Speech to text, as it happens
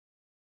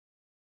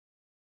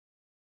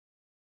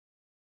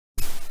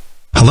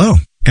Hello,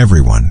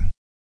 everyone.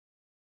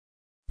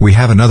 We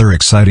have another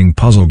exciting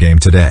puzzle game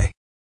today.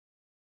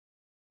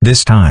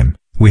 This time,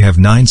 we have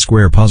 9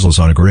 square puzzles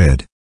on a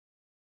grid.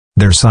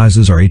 Their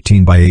sizes are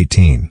 18 by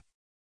 18,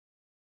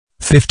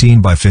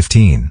 15 by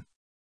 15,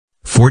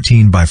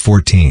 14 by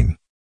 14,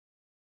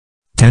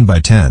 10 by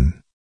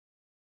 10,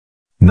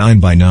 9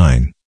 by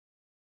 9,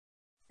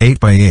 8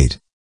 by 8,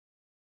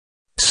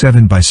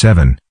 7 by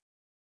 7,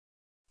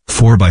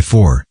 4 by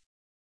 4,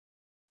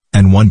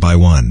 and 1 by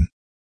 1.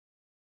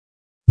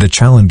 The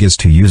challenge is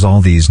to use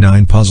all these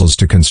 9 puzzles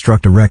to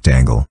construct a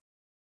rectangle.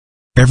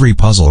 Every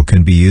puzzle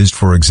can be used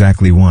for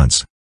exactly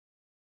once.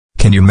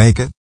 Can you make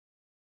it?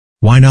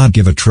 Why not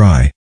give a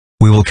try?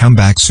 We will come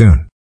back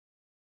soon.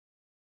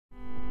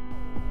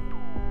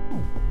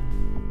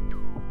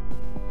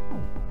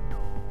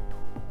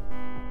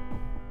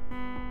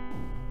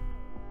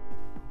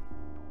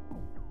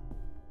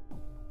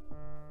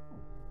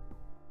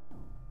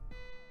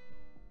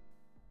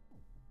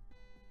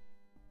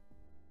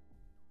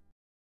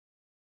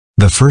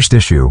 The first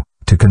issue,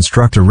 to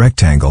construct a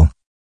rectangle,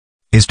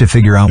 is to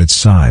figure out its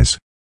size.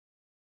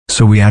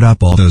 So we add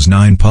up all those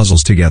 9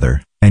 puzzles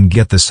together, and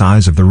get the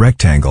size of the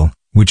rectangle,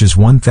 which is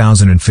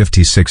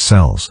 1056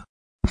 cells.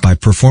 By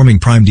performing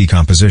prime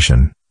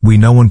decomposition, we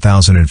know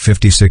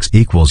 1056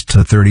 equals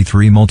to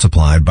 33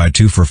 multiplied by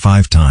 2 for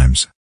 5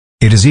 times.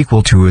 It is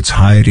equal to its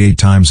height 8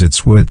 times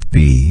its width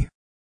b.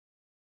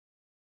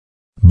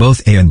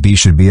 Both a and b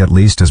should be at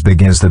least as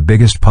big as the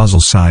biggest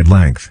puzzle side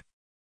length,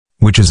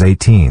 which is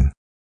 18.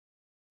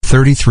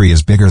 33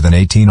 is bigger than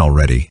 18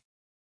 already.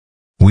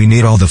 We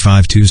need all the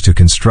 5 2's to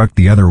construct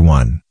the other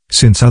one,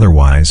 since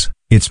otherwise,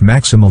 its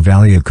maximal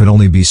value could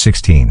only be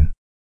 16.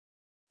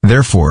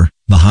 Therefore,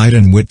 the height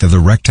and width of the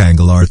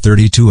rectangle are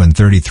 32 and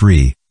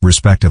 33,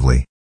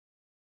 respectively.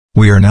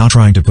 We are now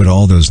trying to put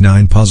all those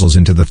 9 puzzles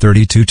into the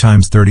 32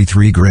 times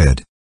 33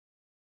 grid.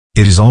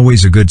 It is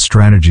always a good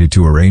strategy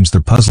to arrange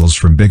the puzzles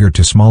from bigger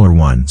to smaller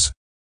ones.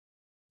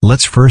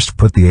 Let's first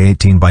put the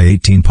 18 by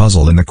 18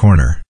 puzzle in the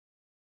corner.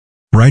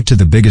 Right to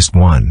the biggest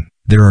one,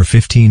 there are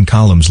 15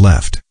 columns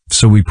left,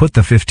 so we put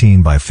the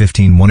 15 by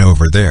 15 one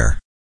over there.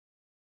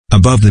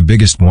 Above the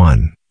biggest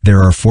one,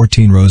 there are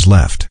 14 rows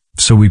left,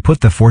 so we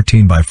put the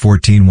 14 by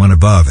 14 one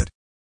above it.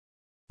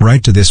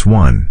 Right to this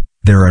one,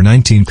 there are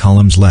 19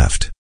 columns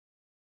left.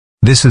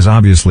 This is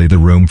obviously the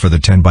room for the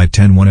 10 by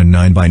 10 one and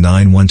 9 by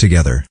 9 one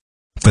together.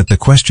 But the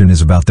question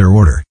is about their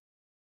order.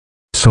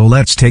 So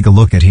let's take a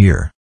look at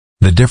here.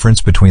 The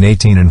difference between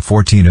 18 and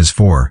 14 is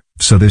 4,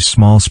 so this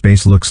small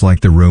space looks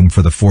like the room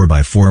for the 4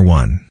 by 4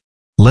 one.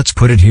 Let's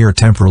put it here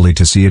temporally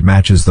to see it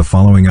matches the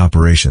following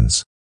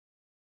operations.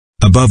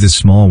 Above this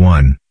small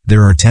one,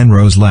 there are 10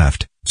 rows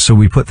left, so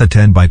we put the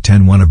 10 by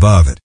 10 one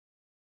above it.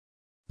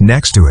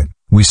 Next to it,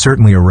 we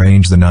certainly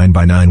arrange the 9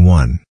 by 9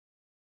 one.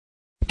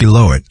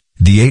 Below it,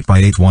 the 8 by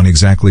 8 one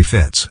exactly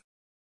fits.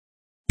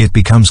 It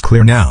becomes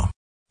clear now.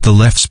 The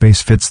left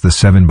space fits the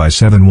 7 by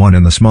 7 one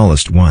and the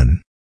smallest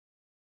one.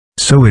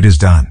 So it is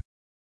done.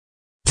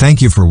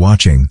 Thank you for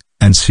watching,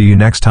 and see you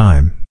next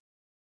time.